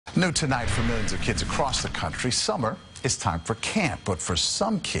New tonight for millions of kids across the country, summer is time for camp. But for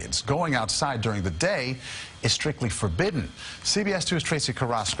some kids, going outside during the day is strictly forbidden. CBS 2's Tracee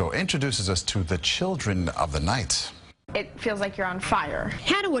Carrasco introduces us to the children of the night. It feels like you're on fire.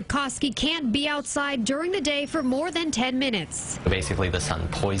 Hannah Witkowski can't be outside during the day for more than 10 minutes. Basically, the sun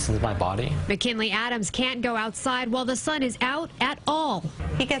poisons my body. McKinley Adams can't go outside while the sun is out at all.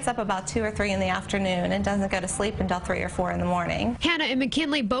 He gets up about 2 or 3 in the afternoon and doesn't go to sleep until 3 or 4 in the morning. Hannah and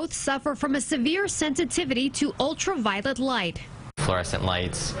McKinley both suffer from a severe sensitivity to ultraviolet light. Fluorescent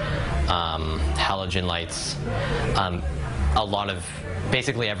lights, halogen lights, a lot of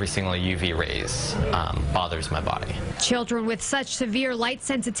basically every single UV rays bothers my body. Children with such severe light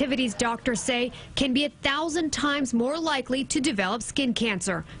sensitivities, doctors say, can be 1,000 times more likely to develop skin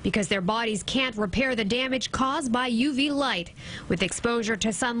cancer because their bodies can't repair the damage caused by UV light. With exposure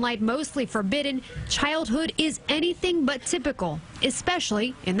to sunlight mostly forbidden, childhood is anything but typical,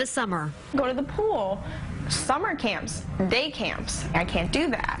 especially in the summer. Go to the pool, summer camps, day camps. I can't do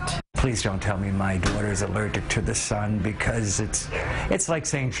that. Please don't tell me my daughter is allergic to the sun, because it's like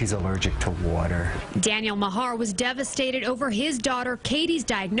saying she's allergic to water. Daniel Mahar was devastated over his daughter Katie's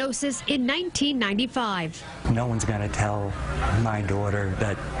diagnosis in 1995. No one's going to tell my daughter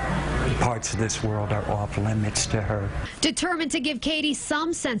that parts of this world are off limits to her. Determined to give Katie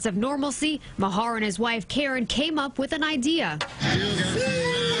some sense of normalcy, Mahar and his wife Karen came up with an idea.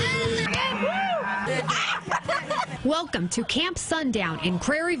 Welcome to Camp Sundown in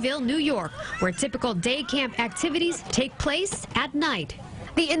Prairieville, New York, where typical day camp activities take place at night.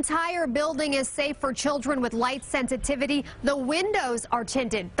 The entire building is safe for children with light sensitivity. The windows are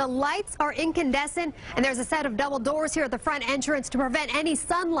tinted, the lights are incandescent, and there's a set of double doors here at the front entrance to prevent any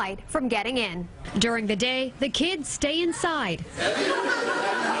sunlight from getting in. During the day, the kids stay inside,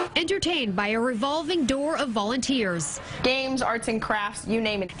 entertained by a revolving door of volunteers. Games, arts and crafts, you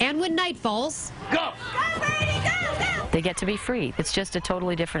name it. And when night falls, go! They get to be free. It's just a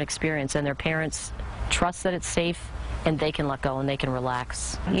totally different experience, and their parents trust that it's safe and they can let go and they can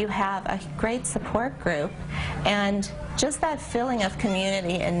relax. You have a great support group, and just that feeling of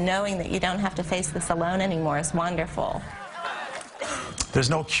community and knowing that you don't have to face this alone anymore is wonderful. There's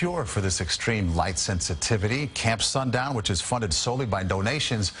no cure for this extreme light sensitivity. Camp Sundown, which is funded solely by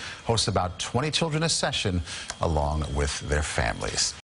donations, hosts about 20 children a session along with their families.